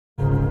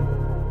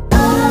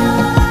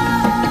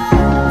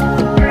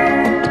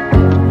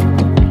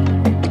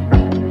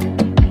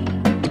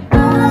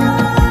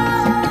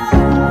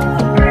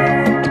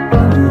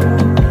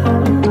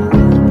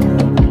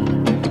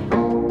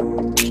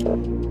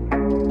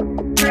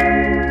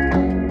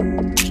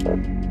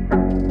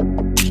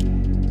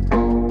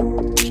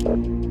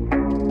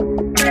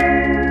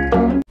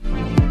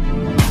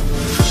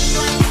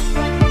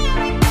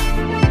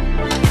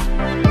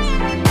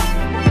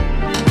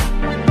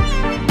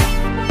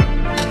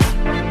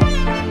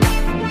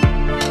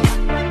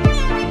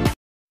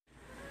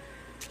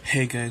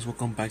Hey guys,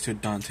 welcome back to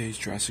Dante's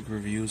Jurassic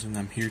Reviews, and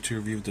I'm here to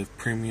review the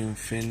Premium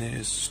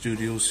Fitness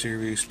Studio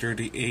Series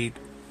 38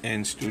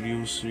 and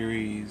Studio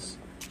Series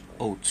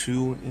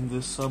 02 in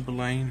this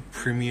subline,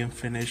 Premium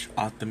Finish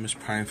Optimus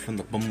Prime from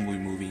the Bumblebee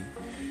movie.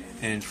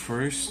 And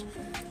first,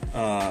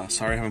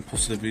 sorry I haven't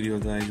posted a video,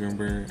 guys.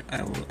 Remember,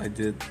 I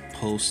did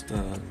post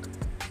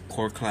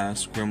Core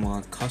Class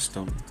Gremlin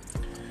Custom,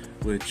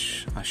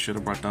 which I should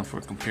have brought down for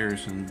a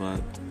comparison,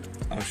 but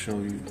I'll show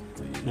you.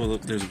 Well,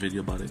 there's a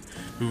video about it.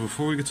 But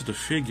before we get to the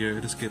figure,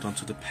 let's get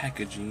onto the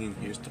packaging. And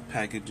here's the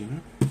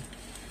packaging.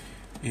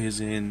 It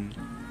is in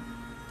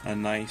a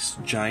nice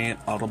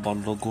giant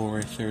Autobot logo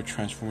right there.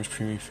 Transformers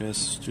Premium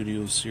Fest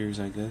Studio Series,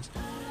 I guess.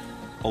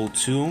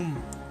 02.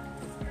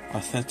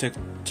 Authentic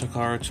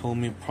Takara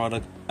Tomy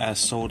product as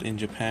sold in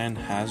Japan.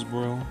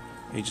 Hasbro.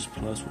 Ages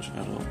Plus, which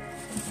I don't.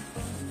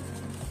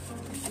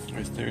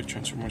 Right there,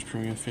 Transformers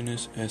Premium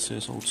Fitness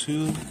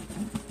SS02.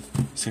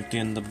 Same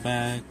thing in the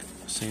back,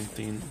 same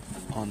thing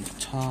on the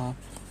top,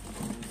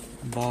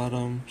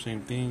 bottom,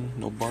 same thing,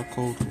 no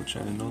barcode, which I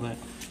didn't know that.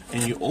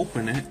 And you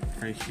open it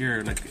right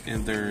here, like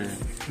in their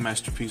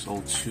Masterpiece 02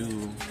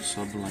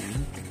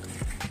 subline.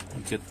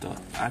 You get the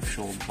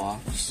actual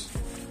box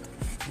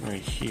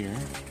right here.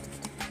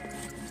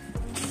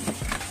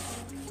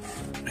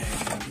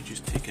 And you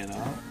just take it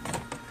out.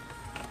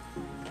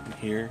 And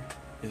here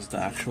is the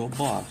actual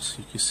box.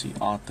 You can see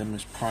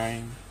Optimus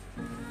Prime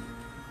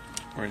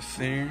right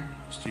there,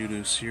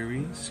 Studio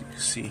Series. You can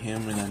see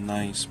him in a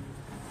nice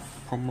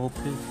promo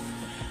pic.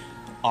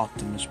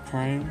 Optimus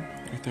Prime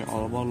right there,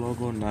 Autobot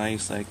logo,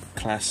 nice like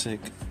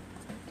classic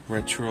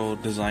retro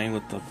design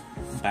with the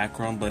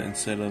background, but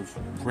instead of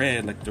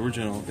red like the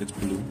original, it's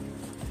blue.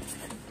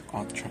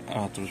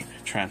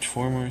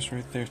 Transformers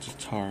right there,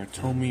 Takara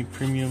Tomy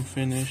Premium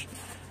Finish,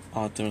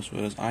 Optimus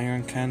with his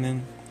Iron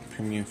Cannon,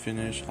 Premium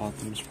Finish,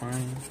 Optimus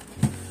Prime.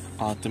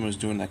 Optimus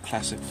doing that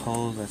classic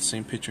pose, that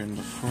same picture in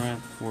the front,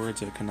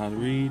 words I cannot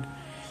read.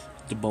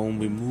 The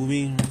Bumblebee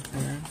movie right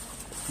there.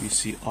 You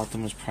see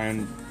Optimus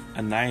Prime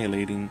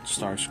annihilating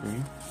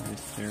Starscream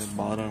right there,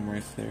 bottom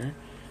right there.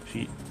 If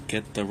you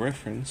get the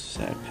reference,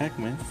 Sad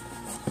Pac-Man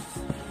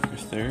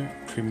right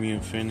there.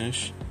 Premium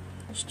Finish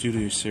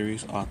Studio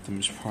Series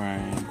Optimus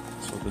Prime.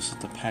 So this is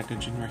the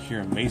packaging right here,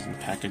 amazing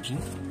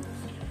packaging.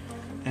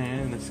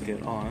 And let's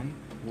get on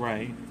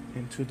right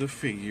into the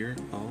figure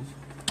of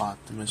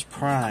Optimus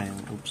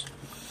Prime. Oops.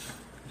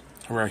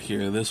 Right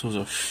here, this was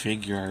a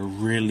figure I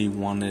really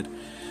wanted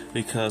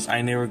because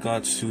I never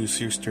got to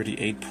Series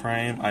 38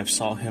 Prime. I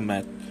saw him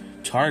at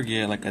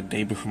Target like a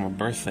day before my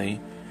birthday.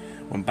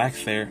 Went back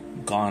there,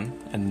 gone,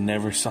 and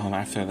never saw him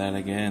after that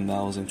again.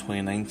 That was in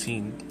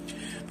 2019.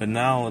 But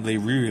now they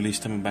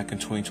re-released him back in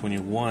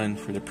 2021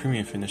 for the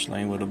Premium Finish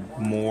line with a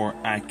more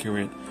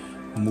accurate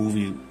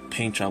movie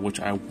paint job, which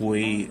I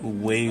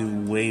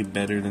way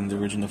better than the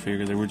original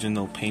figure. The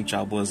original paint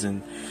job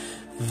wasn't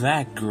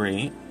that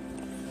great,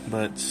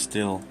 but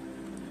still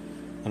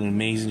an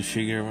amazing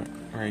figure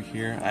right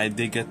here. I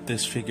did get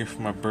this figure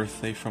for my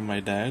birthday from my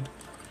dad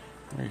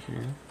right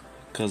here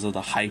because of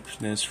the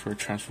hypeness for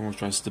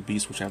Transformers Rise of the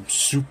Beast, which I'm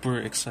super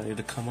excited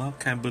to come up.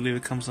 Can't believe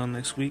it comes on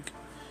next week.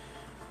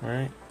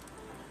 Right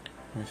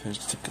here,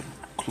 let's take a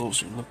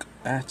closer look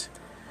at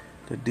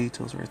the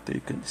details right there.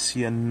 You can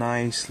see a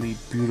nicely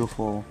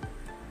beautiful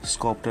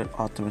sculpted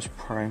Optimus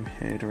Prime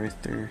head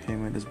right there.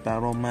 Him in his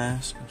battle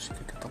mask. Let's see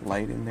if I get the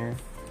light in there.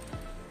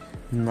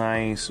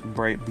 Nice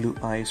bright blue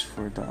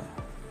for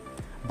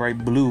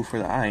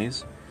the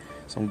eyes.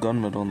 Some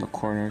gunmetal in the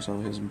corners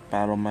of his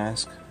battle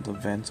mask. The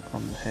vent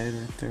on the head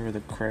right there where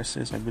the crest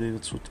is. I believe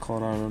that's what's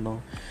called. I don't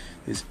know.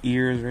 His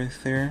ears right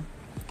there.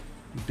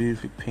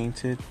 Beautifully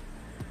painted.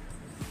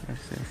 Right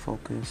there,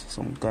 focus.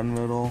 Some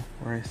gunmetal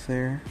right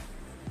there.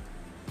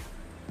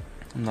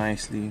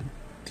 Nicely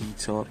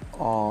detailed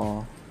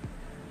all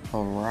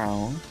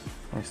around.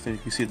 Right there, you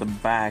can see the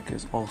back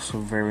is also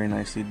very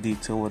nicely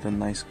detailed with a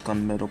nice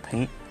gunmetal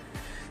paint.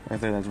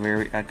 Right there, that's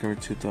very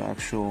accurate to the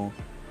actual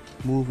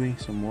movie.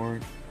 Some more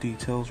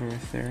details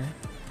right there.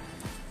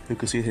 You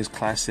can see his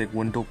classic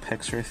window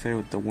pecs right there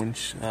with the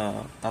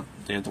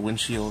the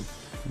windshield,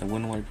 the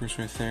wind wipers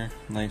right there.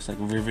 Nice like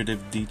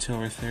riveted detail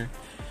right there.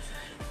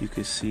 You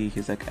can see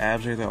his like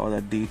abs right there, all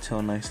that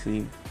detail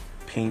nicely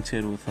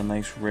painted with a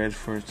nice red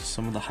for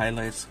some of the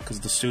highlights, because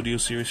the Studio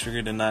Series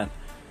figure did not,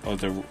 or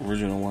the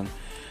original one,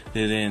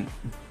 they didn't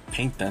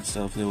paint that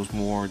stuff. It was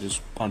more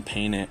just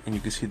unpainted, and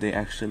you can see they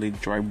actually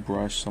dry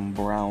brush some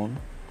brown.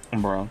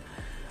 I'm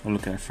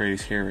looking at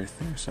Freddy's hair right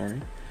there.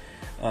 Sorry.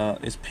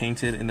 It's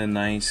painted in a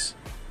nice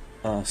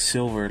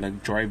silver,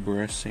 like dry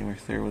brush. Same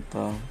right there with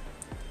the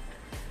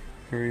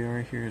area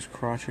right here, his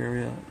crotch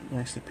area,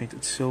 nicely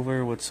painted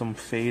silver with some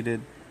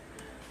faded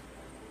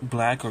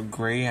black or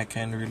gray, I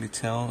can't really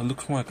tell. It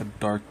looks more like a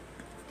dark.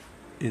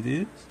 It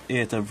is?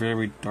 Yeah, it's a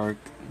very dark,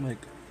 like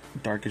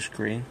darkish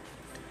gray.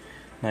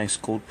 Nice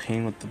gold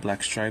paint with the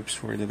black stripes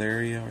for the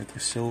area, right there,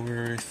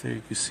 silver right there.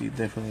 You can see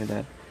definitely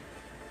that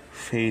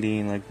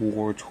fading, like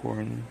war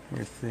torn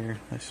right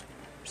there. Nice,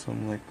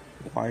 some like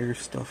wire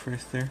stuff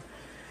right there.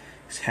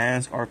 His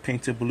hands are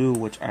painted blue,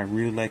 which I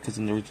really like because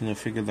in the original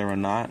figure they were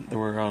not. They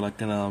were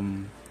like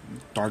in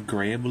dark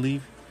gray, I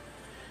believe.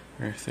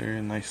 Right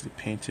there, nicely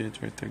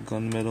painted. Right there,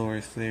 gunmetal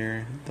right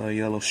there. The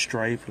yellow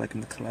stripe, like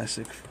in the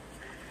classic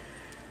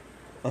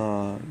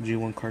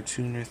G1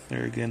 cartoon right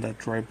there. Again, that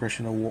dry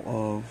brushing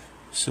of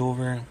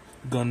silver,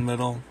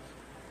 gunmetal.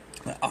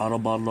 The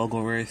Autobot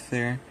logo right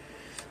there.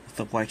 With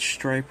the white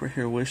stripe right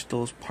here. Wish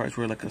those parts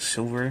were like a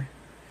silver.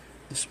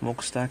 The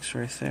smokestacks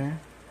right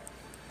there.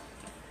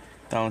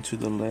 Down to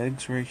the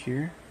legs right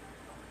here.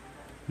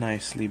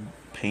 Nicely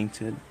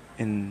painted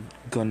in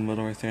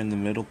gunmetal right there in the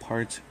middle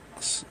parts.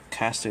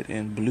 Cast it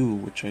in blue,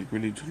 which I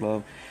really do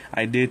love.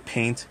 I did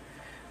paint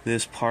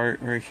this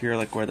part right here,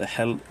 like where the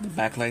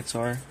backlights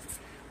are,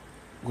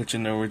 which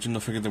in the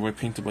original figure they were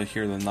painted, but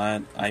here they're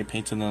not. I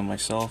painted them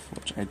myself,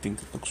 which I think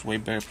looks way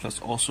better,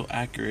 plus also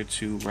accurate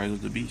to Rise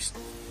of the Beast.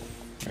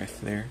 Right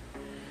there.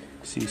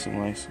 See some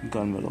nice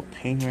gunmetal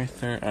paint right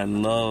there. I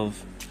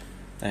love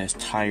that his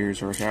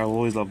tires right here. I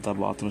always loved that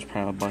about Optimus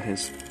Prime, about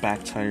his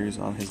back tires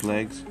on his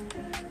legs.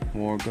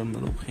 More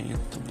gunmetal paint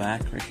at the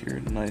back right here.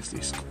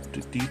 Nicely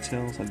sculpted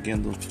details.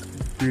 Again, those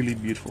really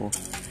beautiful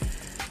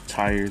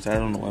tires. I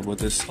don't know why, but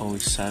this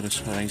always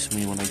satisfies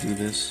me when I do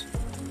this.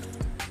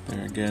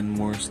 There again,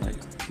 more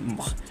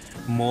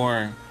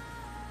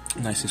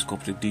nicely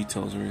sculpted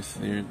details right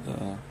there.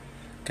 The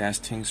gas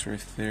tanks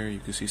right there. You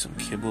can see some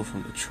kibble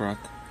from the truck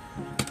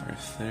right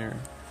there.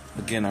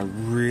 Again, a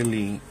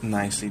really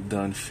nicely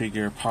done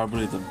figure.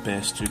 Probably the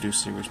best Studio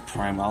Series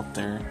Prime out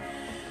there.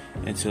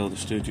 Until the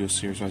Studio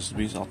Series Rise of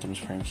the Beast Optimus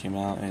Prime came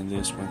out, and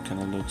this one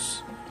kind of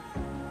looks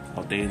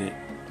outdated.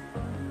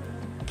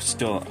 But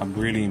still, I'm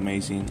really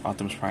amazing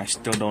Optimus Prime. I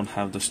still don't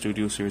have the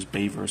Studio Series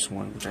Bayverse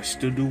one, which I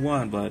still do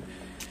want, but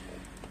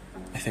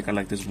I think I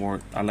like this more.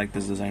 I like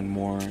this design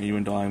more,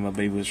 even though I'm a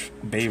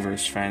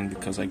Bayverse fan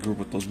because I grew up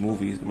with those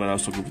movies, but I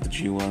also grew up with the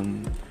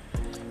G1.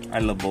 I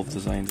love both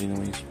designs,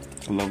 anyways.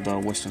 I love the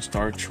Western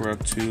Star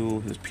truck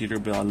too. His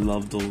Peterbilt. I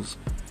love those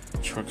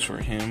trucks for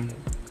him.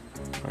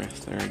 Right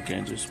there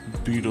again, just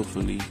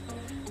beautifully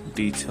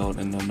detailed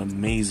and an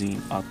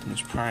amazing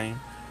Optimus Prime.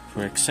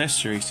 For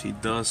accessories, he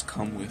does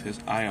come with his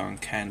ion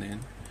cannon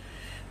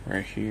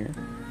right here.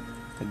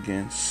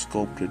 Again,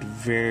 sculpted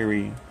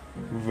very,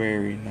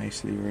 very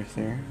nicely right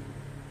there.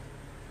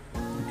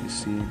 You can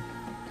see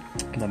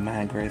the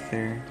mag right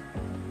there.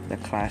 The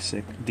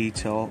classic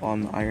detail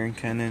on the iron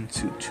cannon.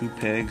 Two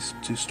pegs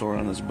to store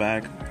on his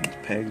back.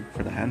 Peg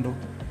for the handle.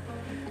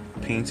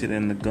 Painted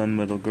in the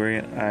gunmetal gray.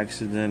 I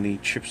accidentally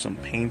chipped some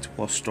paint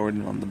while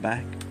storing it on the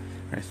back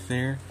right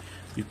there.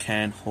 You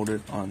can hold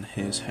it on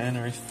his hand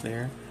right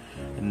there,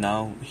 and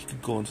now he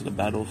could go into the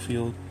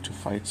battlefield to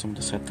fight some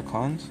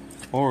Decepticons.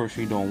 Or if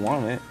you don't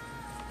want it,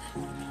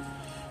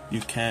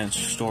 you can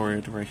store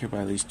it right here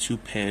by these two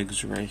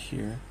pegs right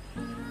here.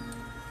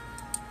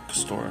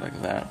 Store it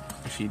like that.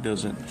 If you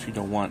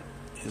don't want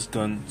his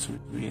gun to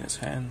be in his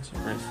hands,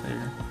 right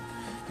there.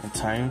 And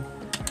time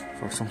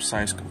for some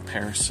size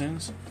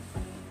comparisons.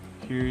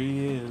 Here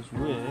he is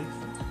with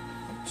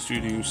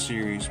Studio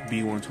Series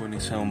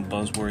B127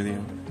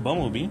 Buzzworthy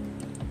Bumblebee.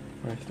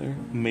 Right there.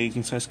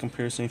 Amazing size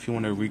comparison if you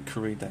want to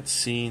recreate that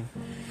scene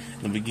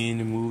in the beginning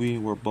of the movie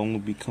where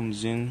Bumblebee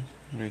comes in.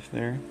 Right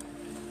there.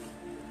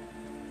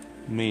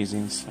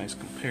 Amazing size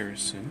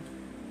comparison.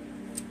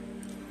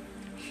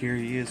 Here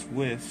he is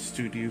with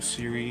Studio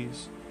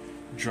Series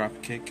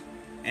Dropkick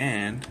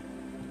and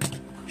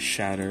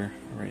Shatter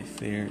right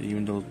there.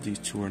 Even though these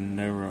two are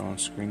never on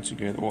screen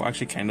together. Well,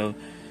 actually kind of.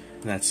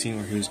 That scene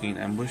where he was getting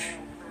ambushed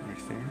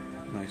right there,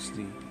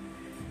 nicely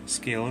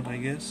scaled, I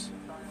guess.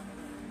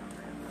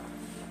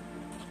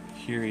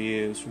 Here he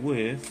is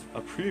with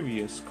a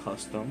previous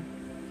custom.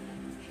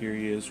 Here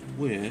he is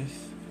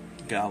with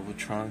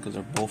Galvatron, because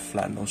they're both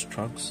flat nose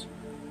trucks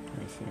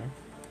right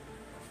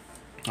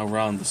there.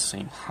 Around the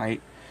same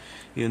height,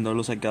 even though it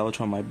looks like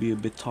Galvatron might be a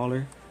bit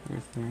taller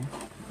right there.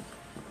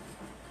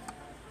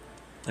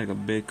 Like a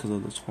bit because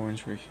of those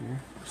horns right here.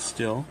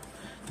 Still,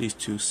 these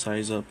two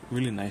size up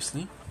really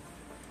nicely.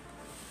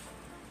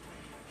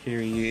 Here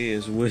he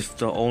is with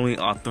the only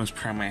Optimus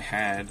Prime I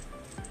had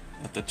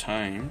at the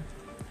time.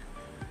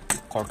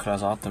 Core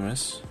Class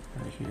Optimus,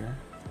 right here.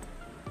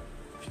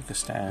 If you could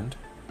stand,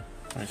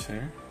 right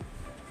there.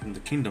 From the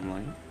Kingdom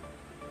line.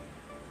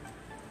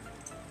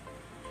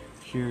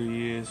 Here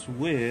he is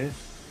with...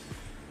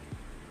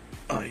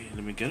 Oh yeah,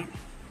 let me get him.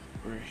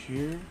 Right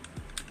here.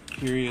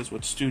 Here he is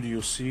with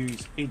Studio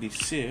Series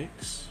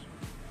 86.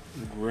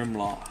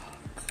 Grimlock.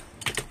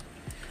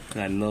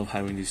 And I love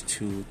having these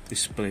two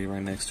displayed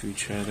right next to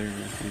each other.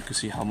 You can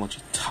see how much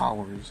it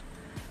towers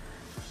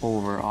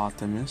over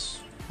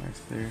Optimus right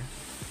there.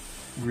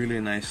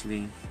 Really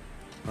nicely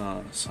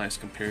size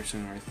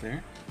comparison right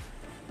there.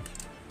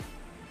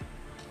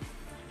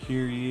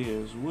 Here he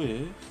is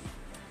with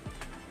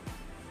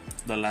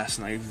the Last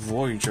Night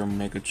Voyager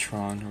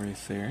Megatron right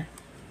there.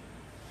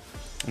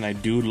 And I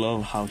do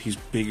love how he's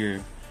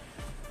bigger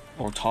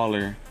or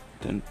taller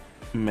than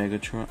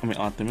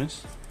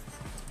Optimus.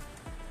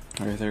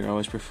 right there. I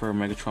always prefer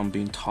Megatron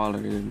being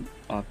taller than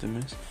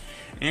Optimus.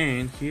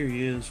 And here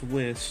he is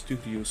with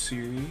Studio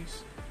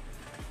Series.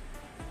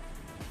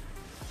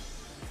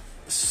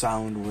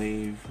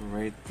 Soundwave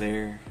right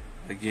there.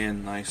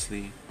 Again,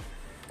 nicely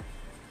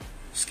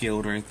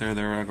scaled right there.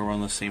 They're like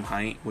around the same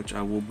height, which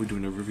I will be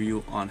doing a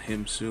review on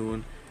him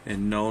soon.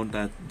 And no,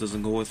 that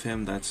doesn't go with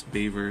him. That's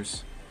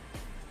Baver's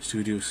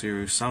Studio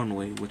Series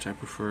Soundwave, which I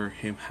prefer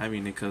him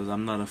having it because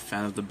I'm not a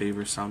fan of the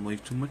Baver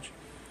Soundwave too much.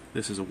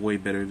 This is a way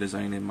better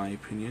design in my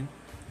opinion.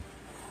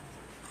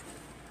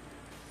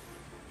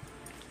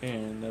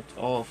 And that's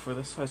all for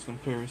the size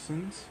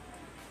comparisons.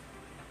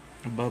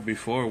 But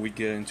before we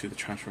get into the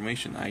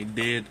transformation, I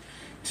did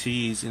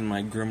tease in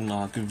my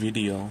Grimlock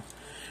video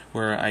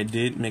where I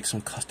did make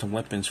some custom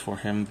weapons for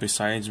him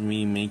besides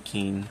me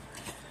making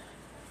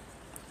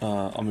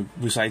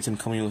besides him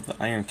coming with the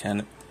iron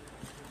cannon,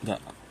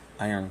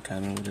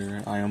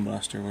 whatever, iron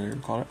blaster, whatever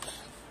you call it.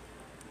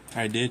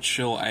 I did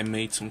show I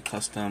made some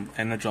custom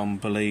energon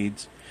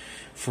blades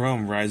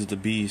from Rise of the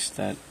Beast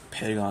that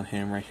peg on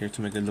him right here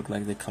to make it look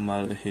like they come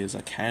out of his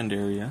hand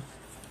area.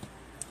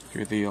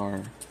 Here they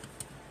are,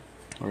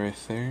 right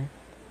there.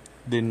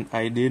 Then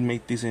I did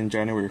make these in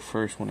January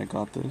 1st when I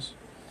got this.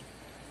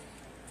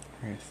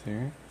 Right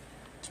there,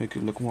 to make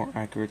it look more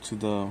accurate to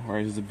the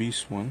Rise of the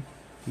Beast one.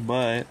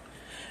 But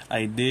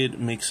I did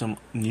make some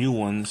new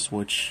ones,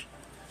 which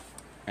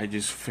I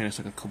just finished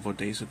like a couple of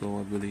days ago,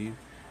 I believe.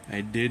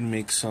 I did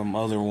make some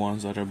other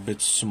ones that are a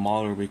bit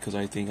smaller because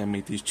I think I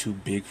made these too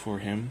big for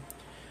him.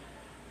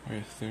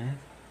 Right there.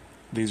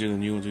 These are the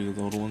new ones, these are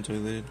the old ones I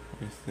did.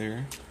 Right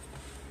there.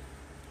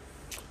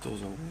 Put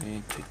those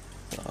away, take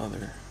the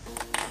other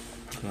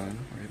gun.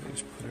 Right there,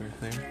 just put it right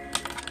there.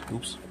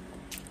 Oops.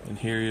 And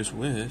here he is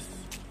with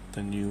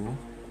the new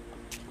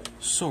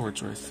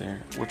swords right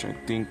there, which I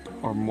think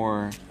are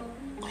more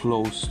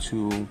close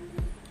to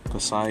the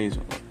size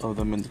of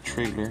them in the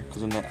trailer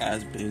because they're not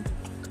as big.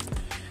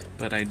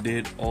 But I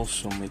did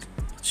also make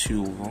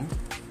two of them.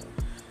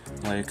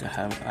 Like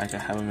I can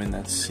have him in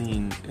that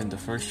scene in the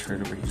first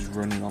trailer where he's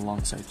running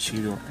alongside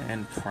Cheetor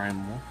and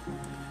Primal,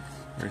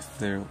 right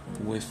there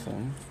with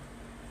them.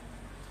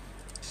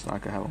 So I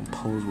can have him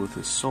pose with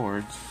his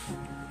swords,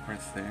 right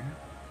there.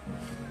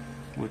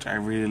 Which I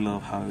really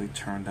love how they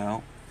turned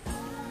out,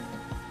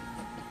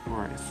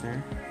 right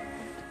there.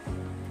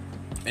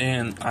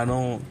 And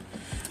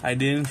I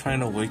didn't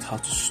find a way how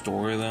to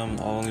store them.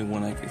 The only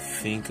one I could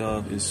think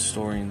of is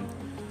storing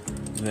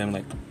them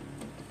like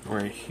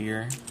right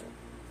here,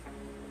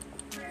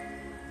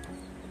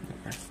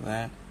 like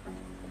that.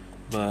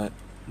 But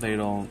they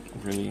don't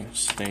really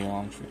stay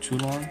on for too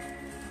long.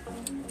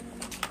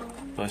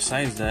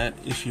 Besides that,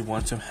 if you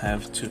want him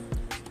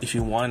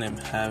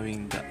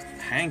having the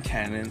hand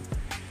cannon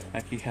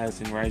like he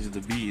has in Rise of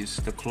the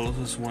Beast, the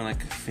closest one I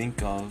could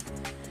think of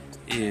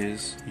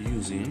is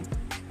using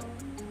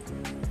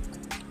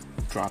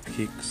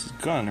Dropkick's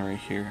gun right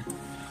here.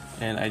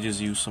 And I just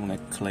use some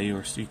like clay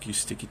or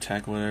sticky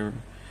tack, whatever.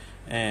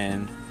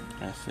 And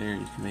right there,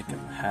 you can make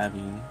him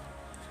having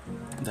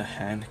the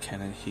hand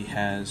cannon he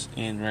has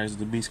in Rise of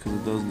the Beast because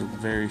it does look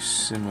very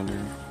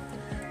similar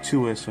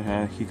to it. So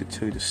he could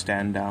tell you to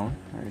stand down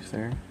right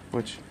there,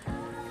 which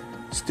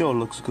still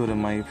looks good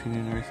in my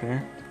opinion right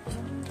there.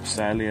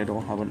 Sadly, I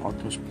don't have an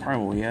Optimus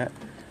Primal yet,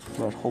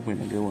 but hoping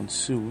to get one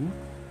soon.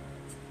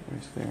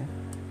 Right there.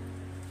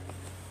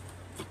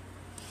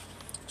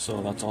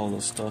 So that's all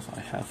the stuff I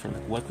have for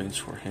like weapons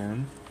for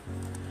him.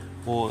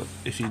 Well,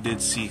 if you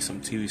did see some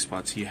TV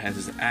spots, he has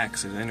his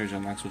axe, his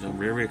energon axe, which I'm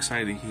very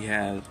excited he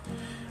has.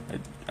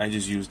 I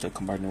just used the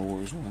Combining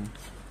Wars one.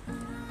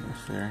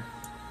 Right there.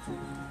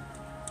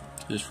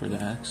 Just for the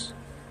axe.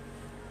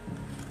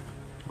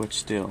 But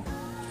still,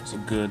 it's a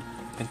good.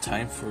 In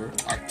time for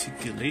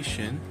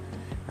articulation,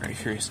 right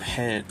here his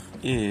head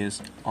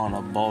is on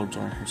a ball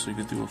joint here, so you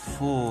could do a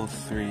full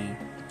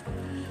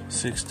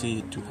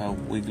 360 to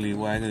have wiggly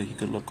waggly. He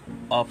could look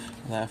up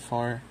that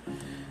far,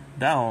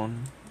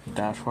 down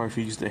that far. If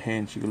you use the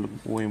hands, you could look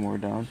way more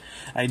down.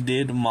 I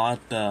did mod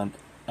the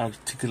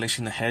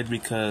articulation ahead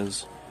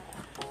because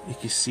you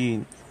can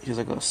see he's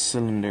like a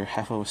cylinder,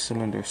 half of a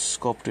cylinder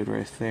sculpted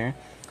right there.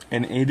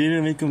 And it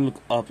didn't make him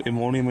look up, it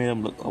only made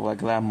him look up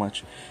like that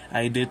much.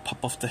 I did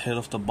pop off the head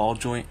of the ball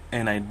joint,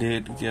 and I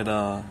did get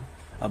a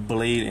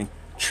blade and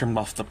trimmed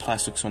off the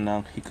plastic, so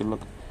now he could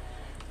look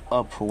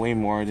up way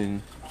more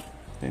than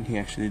he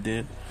actually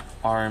did.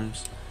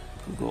 Arms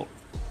could go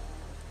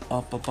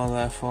up all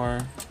that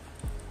far.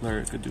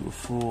 Larry could do a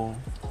full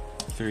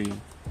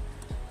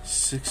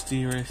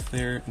 360 right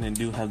there, and I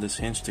do have this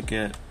hinge to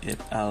get it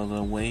out of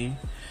the way.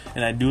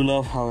 And I do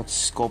love how it's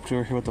sculpted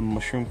right here with the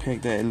mushroom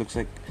pick, that it looks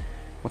like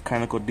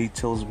mechanical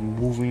details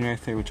moving right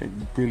there, which I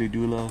really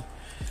do love.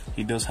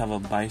 He does have a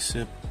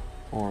bicep,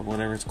 or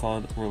whatever it's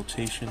called,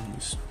 rotation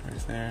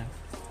right there.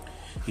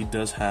 He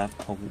does have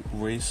a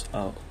wrist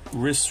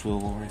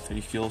swivel right there.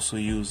 You can also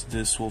use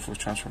this swivel for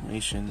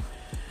transformation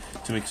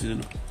to make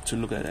it to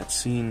look at that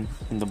scene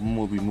in the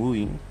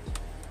movie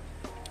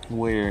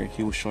where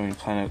he was showing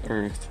planet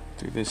Earth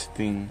through this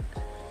thing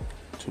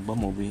to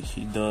Bumblebee,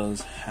 he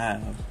does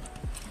have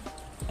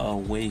a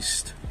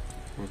waist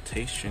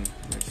rotation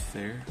right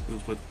there,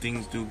 but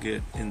things do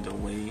get in the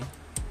way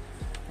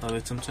of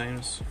it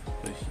sometimes.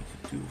 But he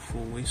can do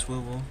full waist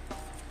swivel.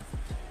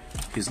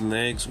 His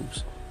legs,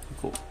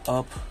 go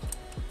up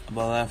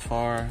about that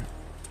far,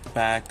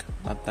 back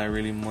not that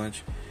really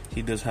much.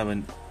 He does have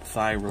a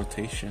thigh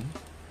rotation.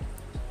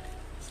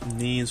 His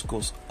knees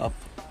goes up,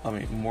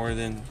 more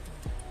than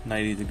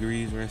 90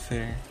 degrees right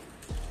there.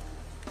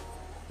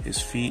 His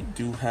feet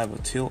do have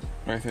a tilt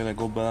right there that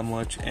go by that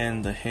much,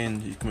 and the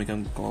hinge, you can make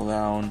them go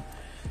down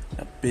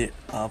a bit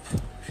up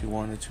if you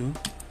wanted to.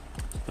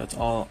 That's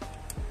all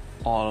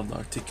of the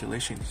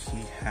articulation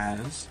he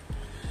has.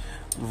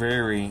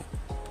 Very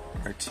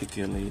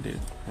articulated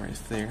right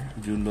there. I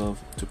do love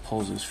to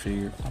pose this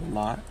figure a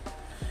lot.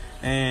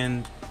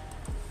 And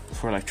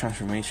for like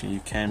transformation, you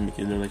can make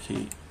it look like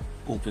he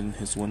opened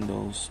his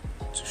windows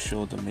to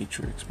show the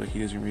matrix, but he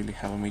doesn't really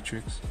have a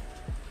matrix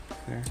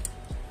there.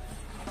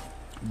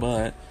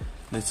 But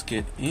let's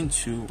get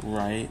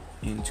right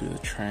into the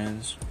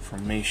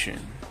transformation.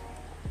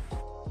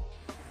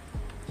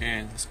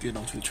 And let's get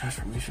onto the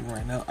transformation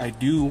right now. I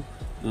do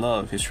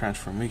love his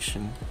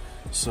transformation.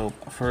 So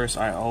first,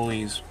 I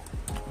always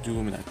do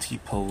him in that T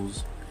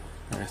pose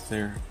right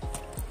there.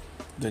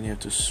 Then you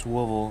have to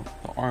swivel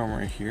the arm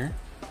right here.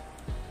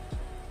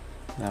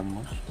 That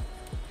much.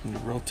 And you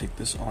rotate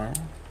this arm.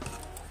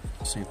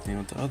 Same thing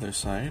with the other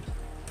side.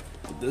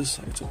 But this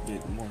side's a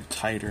bit more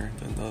tighter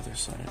than the other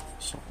side.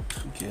 So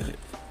get it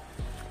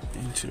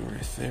into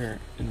right there.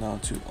 And now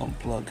to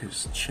unplug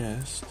his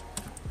chest.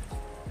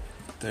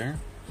 There.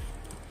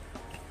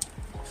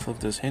 Flip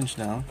this hinge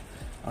down.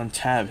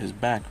 Untab his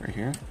back right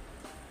here.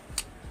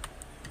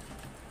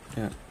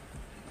 Yeah.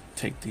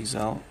 Take these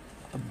out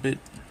a bit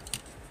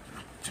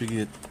to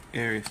get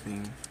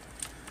everything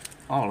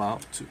all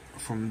out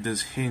from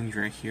this hinge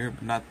right here,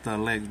 but not the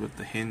legs, but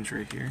the hinge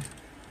right here.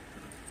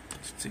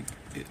 Let's take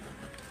it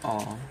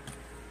all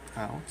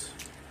out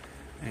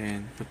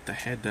and put the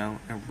head down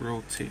and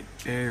rotate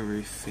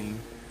everything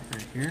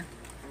right here.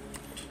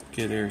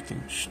 Get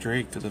everything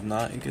straight, because if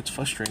not, it gets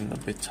frustrating a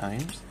bit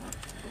times.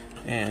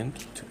 And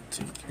to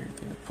take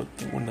everything, put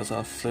the windows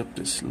off, flip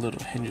this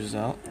little hinges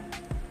out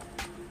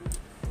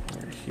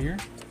right here.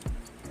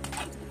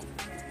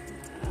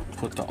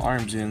 Put the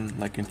arms in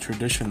like in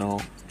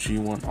traditional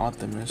G1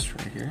 Optimus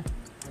right here.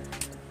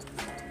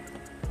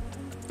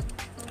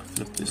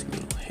 Flip this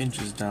little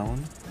hinges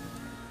down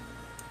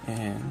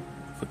and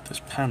put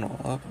this panel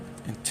up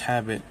and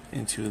tab it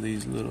into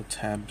these little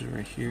tabs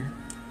right here.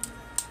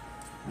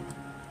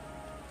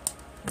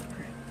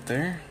 Right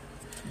there.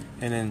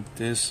 And then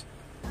this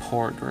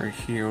port right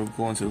here will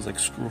go into this like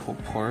screw hole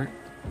port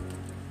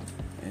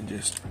and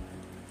just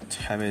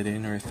tab it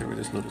in right there with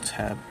this little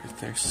tab right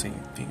there. Same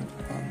thing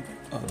on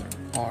the other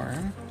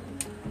arm.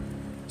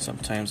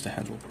 Sometimes the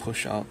hand will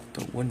push out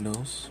the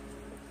windows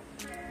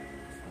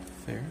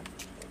there.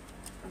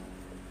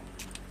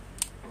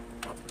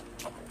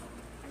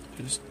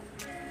 Just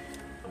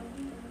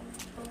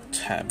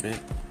tab it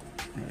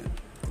right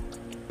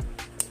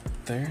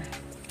there.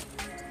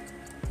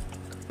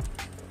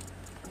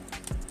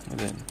 And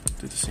then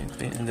do the same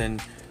thing. And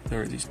then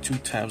there are these two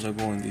tabs that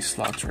go in these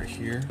slots right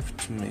here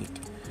to make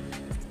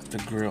the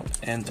grill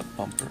and the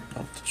bumper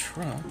of the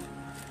truck.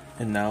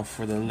 And now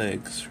for the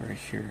legs right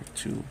here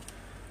to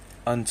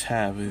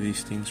untab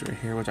these things right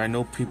here, which I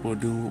know people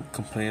do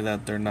complain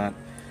that they're not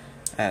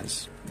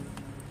as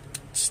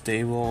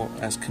stable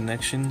as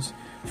connections.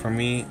 For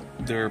me,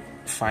 they're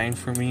fine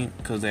for me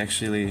because they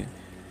actually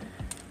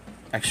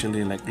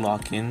like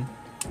lock in,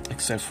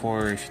 except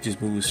for if you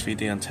just move his feet,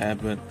 they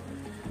untab, but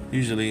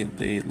usually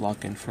they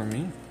lock in for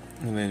me.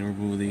 And then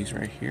remove these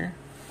right here.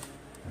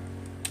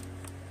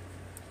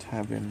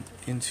 Tab him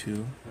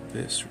into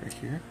this right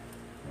here.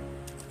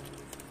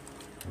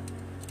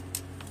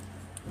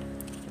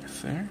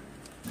 Right there.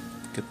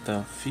 Get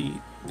the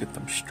feet, get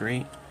them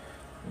straight,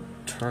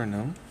 turn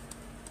them,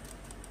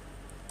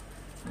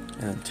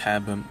 and then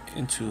tab them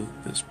into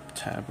this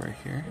tab right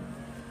here.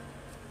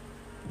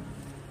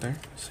 There.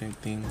 Same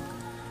thing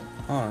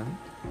on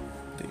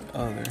the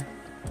other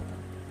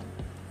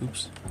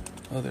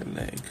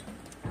leg.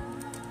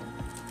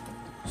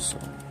 So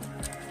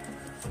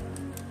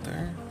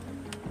there.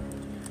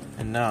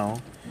 And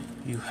now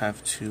you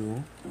have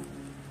to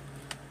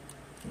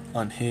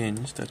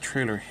unhinge the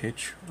trailer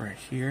hitch right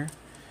here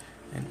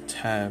and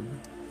tab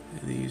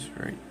these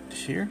right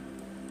here.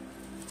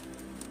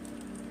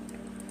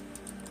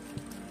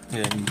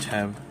 And then you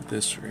tab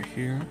this right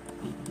here,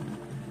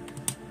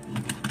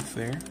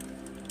 there.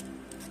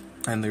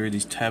 And there are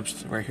these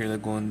tabs right here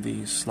that go in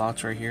these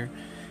slots right here,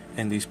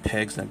 and these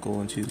pegs that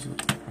go into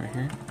right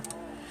here.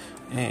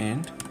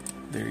 And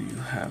there you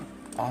have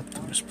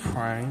Optimus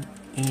Prime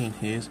in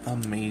his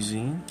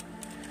amazing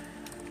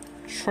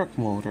truck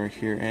mode right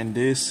here. And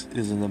this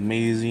is an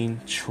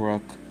amazing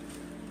truck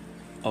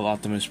of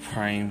Optimus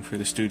Prime for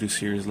the Studio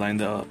Series line.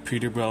 The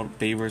Peterbilt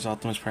Baver's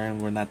Optimus Prime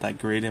were not that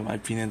great in my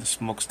opinion. The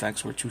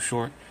smokestacks were too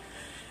short,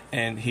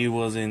 and he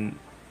was in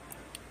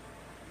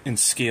in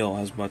scale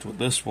as much with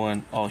this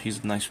one. Oh,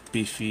 he's a nice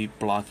beefy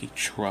blocky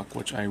truck,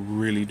 which I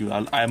really do.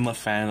 I'm a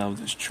fan of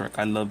this truck.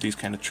 I love these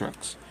kind of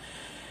trucks.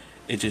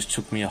 It just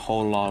took me a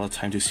whole lot of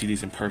time to see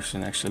these in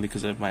person, actually,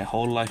 because of my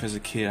whole life as a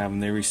kid, I've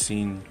never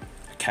seen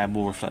a cab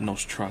over flat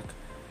nose truck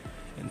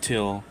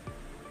until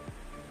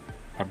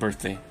my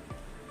birthday.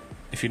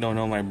 If you don't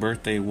know, my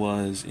birthday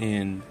was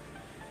in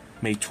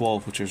May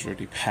 12th, which was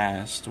already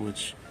passed,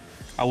 which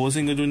I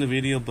wasn't gonna do in the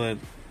video, but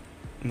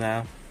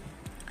nah.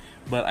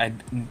 But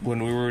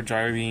when we were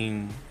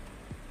driving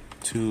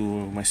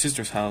to my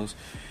sister's house,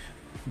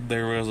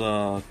 there was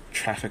a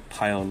traffic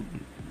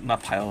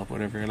not pile up,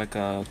 whatever, like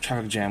a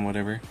traffic jam,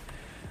 whatever,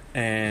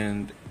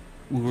 and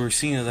we were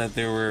seeing that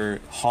they were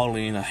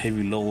hauling a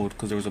heavy load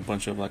because there was a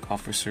bunch of like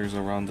officers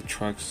around the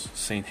trucks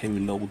saying heavy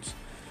loads,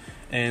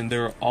 and they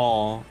were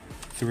all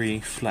 3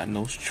 flat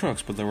nose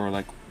trucks, but they were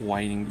like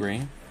white and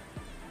gray,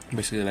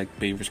 basically like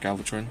Beaver's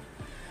Galvatron.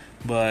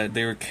 But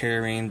they were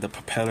carrying the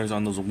propellers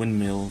on those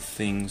windmill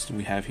things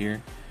we have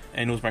here,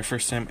 and it was my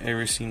first time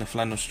ever seeing a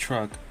flat nose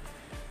truck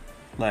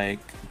like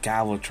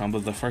Galvatron.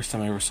 But the first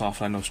time I ever saw a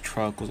flat nose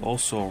truck was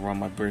also around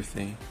my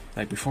birthday,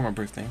 like before my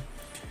birthday.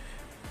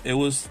 It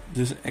was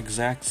this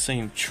exact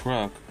same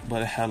truck,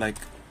 but it had like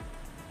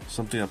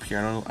something up here.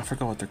 I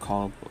forgot what they're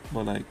called,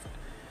 but like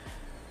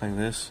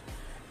this,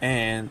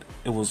 and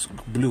it was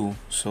blue,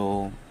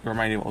 so it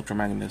reminded me of Ultra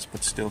Magnus.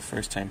 But still,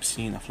 first time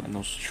seeing a flat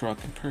nose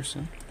truck in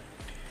person.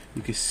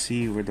 You can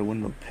see where the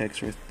window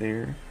pegs right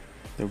there,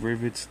 the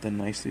rivets, the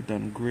nicely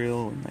done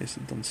grille,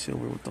 nicely done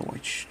silver with the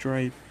white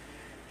stripe,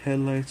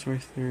 headlights right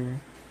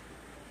there.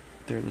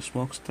 There are the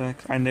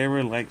smokestacks. I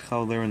never liked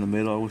how they're in the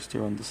middle. I wish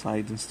they're on the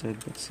sides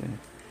instead, but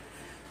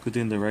good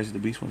thing the Rise of the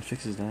Beast one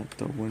fixes that.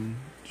 The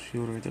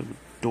windshield right there, the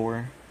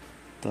door,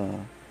 the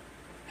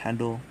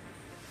handle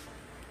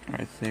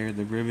right there,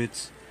 the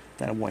rivets,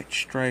 that white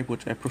stripe,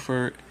 which I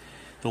prefer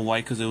the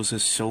white because it was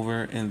his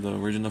silver in the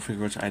original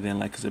figure, which I didn't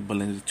like because it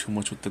blended too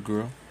much with the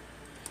grill.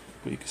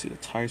 But you can see the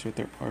tires right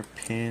there are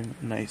pinned,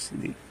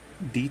 nicely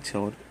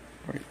detailed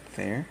right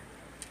there.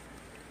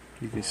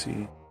 You can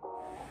see.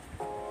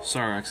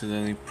 Sorry, I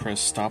accidentally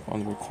pressed stop on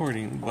the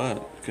recording,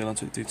 but get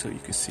onto the detail. You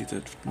can see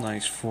the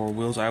nice 4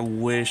 wheels. I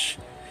wish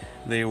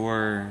they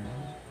were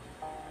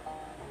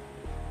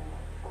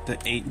the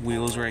 8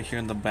 wheels right here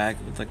in the back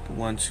with like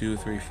 1, 2,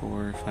 3,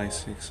 4, 5,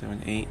 6,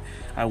 7, 8.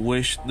 I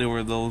wish there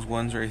were those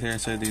ones right there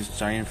instead of these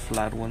giant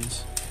flat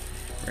ones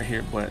right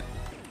here, but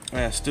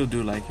I still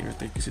do like it right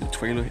there. You can see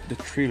the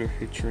trailer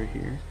hitch right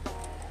here.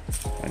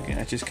 Again,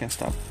 I just can't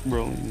stop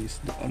rolling these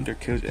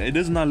underkills. It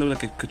does not look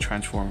like it could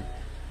transform.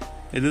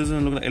 It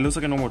doesn't look like, it looks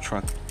like a normal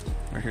truck.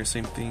 Right here,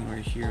 same thing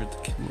right here,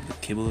 the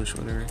kibble-ish,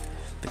 whatever.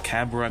 The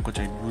cab rack, which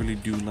I really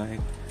do like.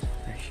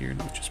 Right here,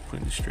 just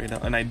putting it straight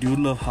out. And I do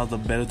love how the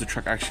bed of the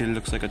truck actually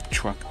looks like a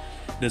truck.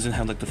 It doesn't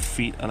have like the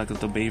feet like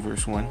the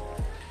Bayverse one.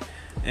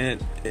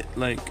 And it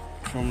like,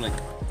 from like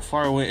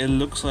far away, it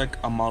looks like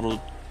a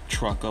model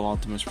truck of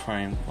Optimus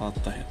Prime,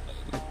 without the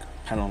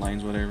like panel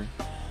lines, whatever.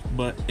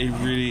 But it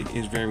really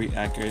is very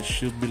accurate. It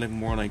should be like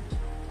more like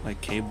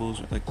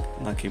cables, like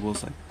not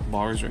cables, like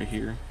bars right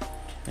here.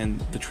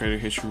 And the trailer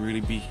hitch should really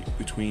be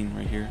between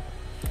right here.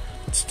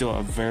 It's still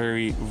a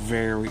very,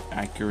 very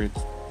accurate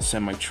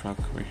semi-truck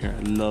right here.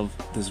 I love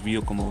this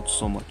vehicle mode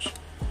so much.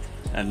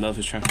 I love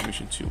his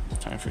transformation too.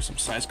 Time for some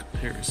size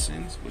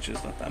comparisons, which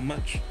is not that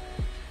much.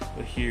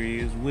 But here he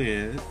is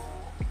with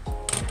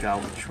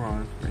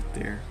Galvatron right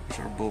there, which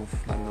are both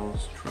flat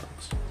nose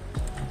trucks.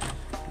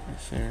 Right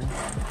there.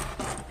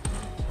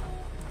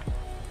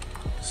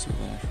 See that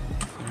right there.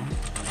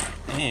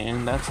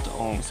 And that's the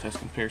only size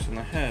comparison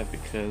I have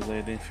because I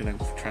didn't feel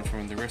like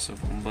transferring the rest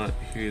of them. But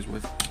here he is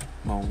with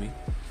Moby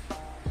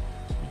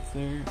right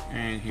there,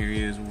 and here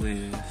he is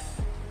with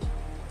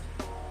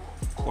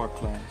Core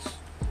Class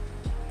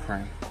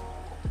Prime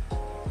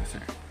right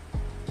there.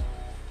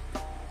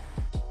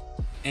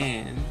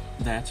 And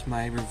that's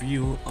my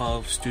review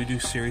of Studio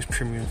Series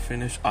Premium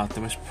Finish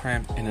Optimus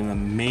Prime, and an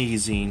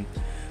amazing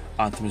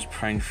Optimus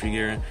Prime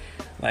figure.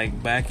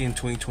 Like back in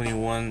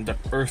 2021, the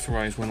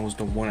Earthrise one was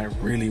the one I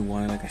really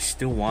wanted. Like I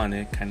still want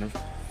it, kind of.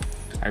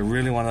 I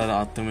really wanted an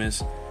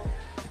Optimus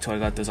until I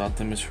got this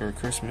Optimus for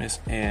Christmas,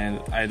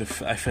 and I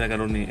feel like I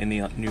don't need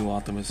any new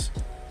Optimus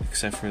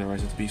except for the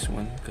Rise of the Beast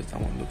one, because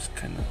that one looks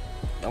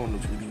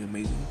really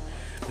amazing.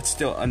 But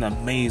still, an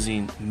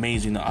amazing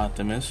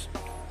Optimus.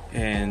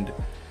 And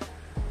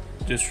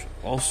just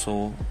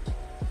also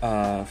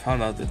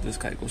found out that this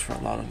guy goes for a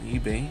lot on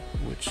eBay,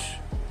 which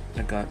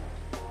I got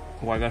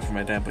for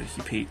my dad, but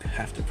he paid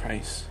half the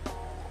price.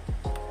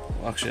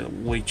 Well, actually,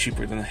 way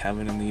cheaper than I have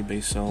it on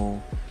eBay.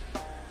 So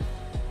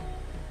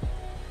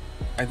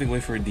I think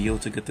wait for a deal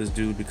to get this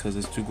dude, because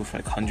this dude goes for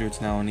like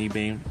hundreds now on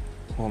eBay.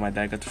 Well, my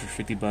dad got this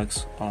for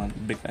 $50 on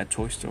Big Bad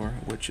Toy Store,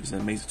 which is an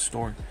amazing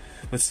store,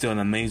 but still an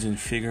amazing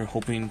figure.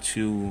 Hoping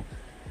to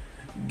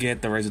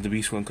get the Rise of the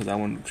Beast one, because that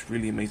one looks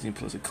really amazing.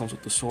 Plus, it comes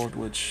with the sword,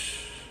 which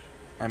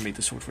I made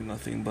the sword for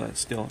nothing, but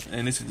still.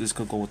 And this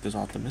could go with this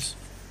Optimus.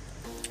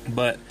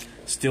 But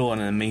still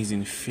an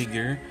amazing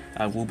figure.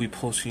 I will be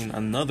posting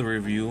another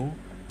review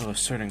of a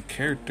certain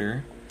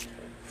character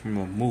from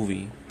a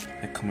movie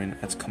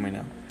that's coming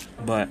out.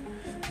 But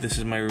this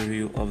is my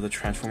review of the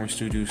Transformers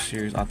Studio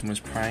series Optimus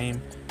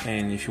Prime,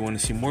 and if you want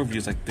to see more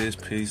videos like this,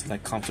 please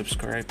like, comment,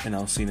 subscribe, and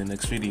I'll see you in the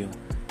next video.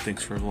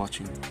 Thanks for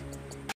watching.